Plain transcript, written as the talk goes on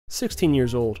16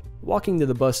 years old, walking to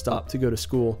the bus stop to go to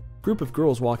school. Group of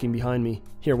girls walking behind me.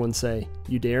 Hear one say,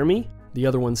 "You dare me?" The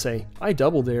other one say, "I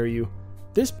double dare you."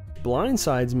 This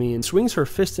blindsides me and swings her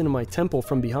fist into my temple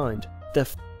from behind. "The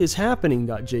f is happening?"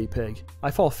 .jpg. I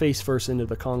fall face first into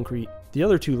the concrete. The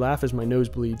other two laugh as my nose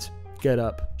bleeds. Get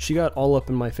up. She got all up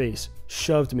in my face,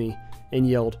 shoved me, and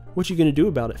yelled, "What you gonna do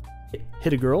about it?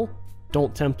 Hit a girl?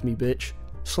 Don't tempt me, bitch."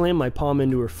 Slam my palm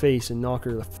into her face and knock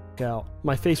her the f out.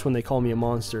 My face when they call me a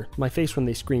monster. My face when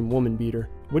they scream woman beater.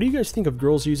 What do you guys think of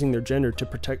girls using their gender to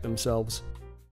protect themselves?